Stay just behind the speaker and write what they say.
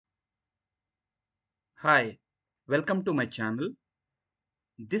Hi, welcome to my channel.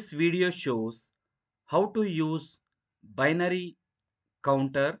 This video shows how to use binary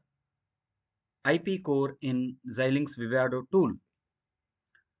counter IP core in Xilinx Vivado tool.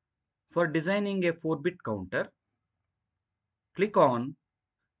 For designing a 4-bit counter, click on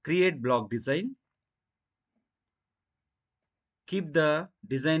Create Block Design. Keep the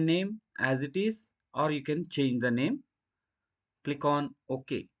design name as it is, or you can change the name. Click on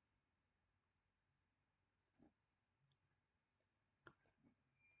OK.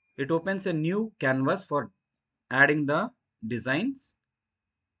 It opens a new canvas for adding the designs.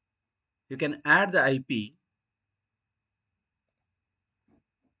 You can add the IP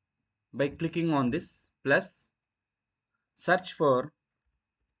by clicking on this plus, search for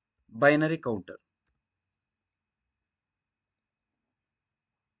binary counter.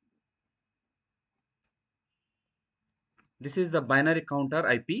 This is the binary counter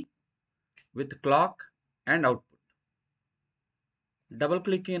IP with clock and output. Double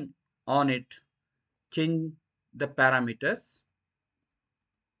clicking on it, change the parameters.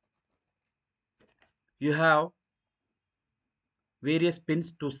 You have various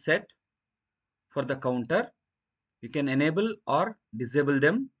pins to set for the counter. You can enable or disable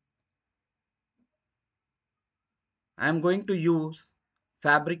them. I am going to use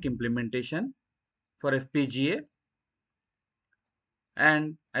fabric implementation for FPGA,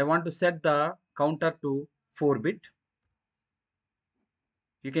 and I want to set the counter to 4-bit.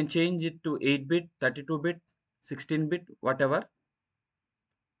 You can change it to 8-bit, 32-bit, 16-bit, whatever.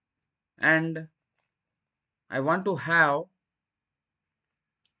 And I want to have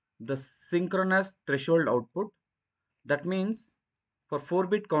the synchronous threshold output. That means for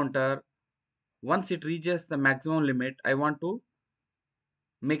 4-bit counter, once it reaches the maximum limit, I want to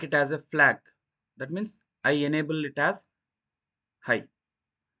make it as a flag. That means I enable it as high.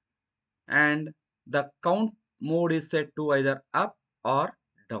 And the count mode is set to either up or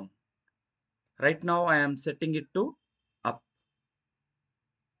down. Right now I am setting it to up.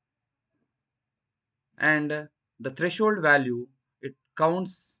 And the threshold value, it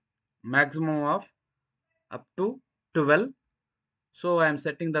counts maximum of up to 12. So I am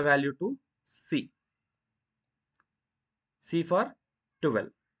setting the value to C. C for 12.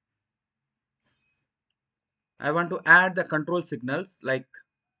 I want to add the control signals like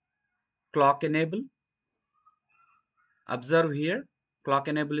clock enable. Observe here, clock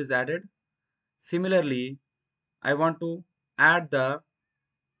enable is added. Similarly, I want to add the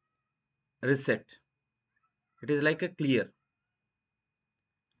reset. It is like a clear.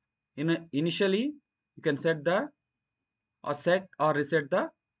 Initially, you can set or reset the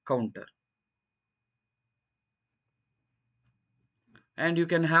counter. And you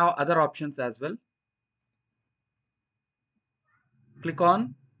can have other options as well. Click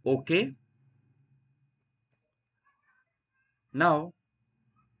on OK. Now,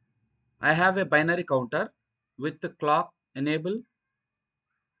 I have a binary counter with the clock enable,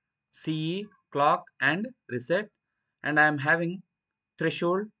 CE, clock and reset, and I am having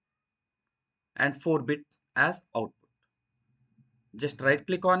threshold and 4-bit as output. Just right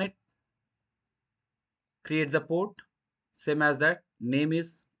click on it, create the port, same as that, name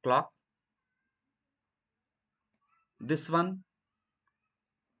is clock. This one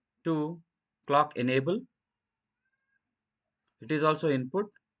to clock enable, it is also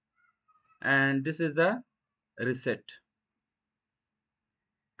input, and this is the reset.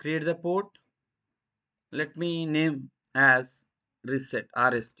 Create the port, let me name as reset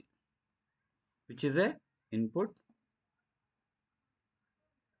RST, which is a input.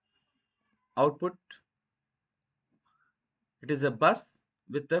 Output, it is a bus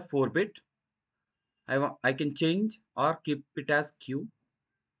with the 4-bit. I can change or keep it as Q.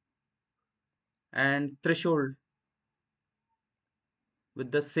 And threshold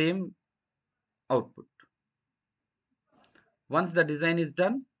with the same output. Once the design is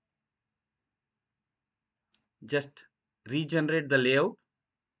done, just regenerate the layout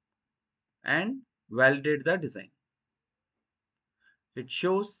and validate the design. It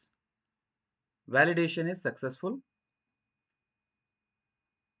shows validation is successful.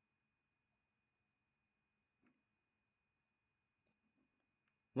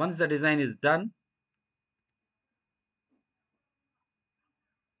 Once the design is done,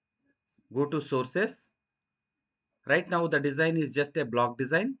 go to sources. Right now the design is just a block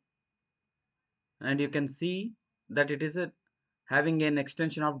design, and you can see that it is having an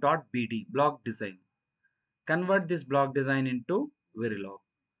extension of .bd, block design. Convert this block design into Verilog.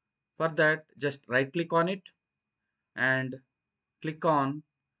 For that, just right click on it and click on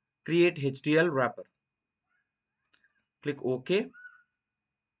create HDL wrapper. Click OK.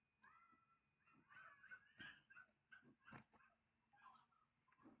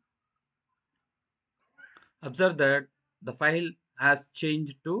 Observe that the file has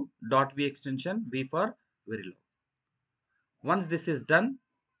changed to .v extension, V for Verilog. Once this is done,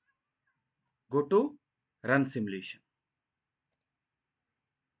 go to Run Simulation.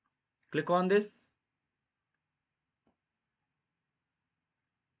 Click on this.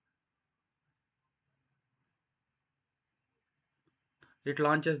 It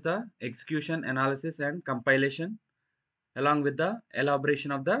launches the execution, analysis and compilation along with the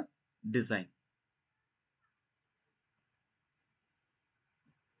elaboration of the design.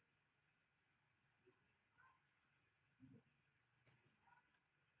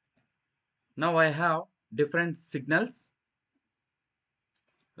 Now I have different signals,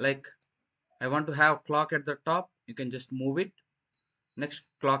 like I want to have clock at the top, you can just move it. Next,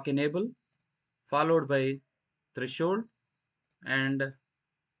 clock enable, followed by threshold and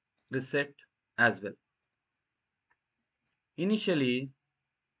reset as well. Initially,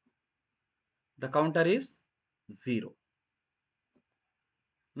 the counter is 0.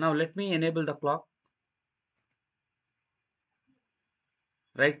 Now let me enable the clock.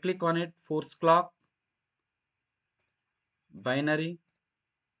 Right click on it, force clock, binary,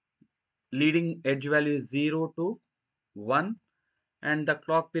 leading edge value is 0 to 1 and the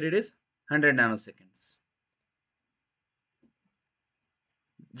clock period is 100 nanoseconds.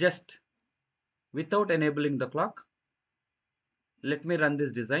 Just without enabling the clock, let me run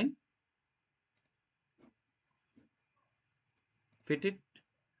this design, fit it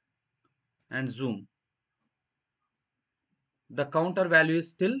and zoom. The counter value is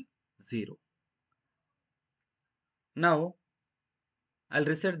still 0. Now I'll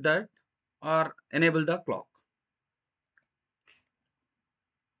reset that or enable the clock.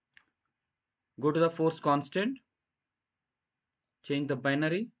 Go to the force constant, change the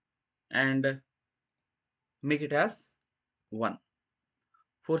binary and make it as 1,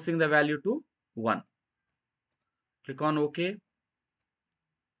 forcing the value to 1. Click on OK,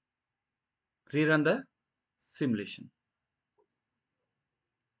 rerun the simulation.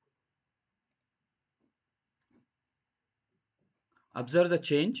 Observe the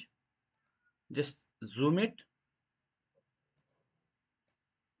change, just zoom it.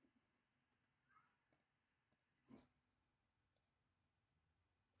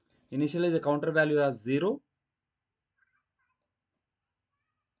 Initially the counter value was 0.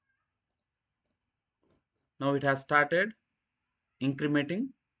 Now it has started incrementing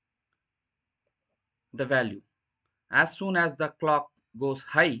the value. As soon as the clock goes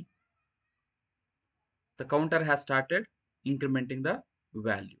high, the counter has started incrementing the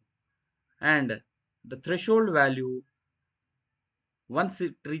value. And the threshold value, once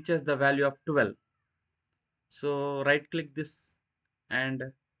it reaches the value of 12, so right click this and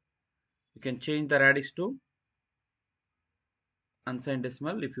you can change the radix to unsigned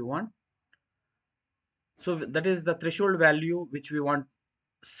decimal if you want. So that is the threshold value which we want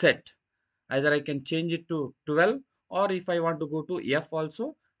set. Either I can change it to 12 or if I want to go to F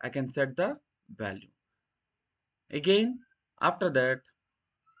also, I can set the value. Again, after that,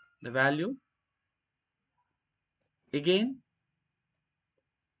 the value again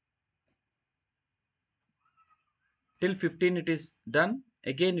till 15 it is done.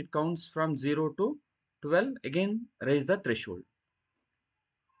 Again it counts from 0 to 12. Again raise the threshold.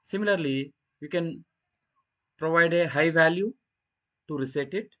 Similarly, you can provide a high value to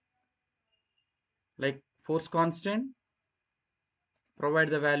reset it, like force constant, provide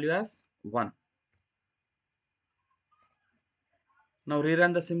the value as 1. Now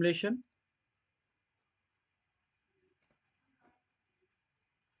rerun the simulation.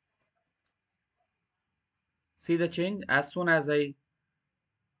 See the change. As soon as I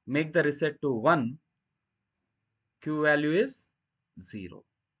make the reset to 1, Q value is 0.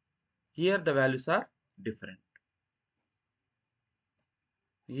 Here the values are different.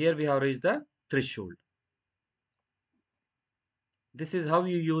 Here we have reached the threshold. This is how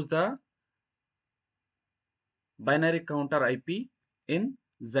you use the binary counter IP in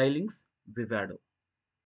Xilinx Vivado.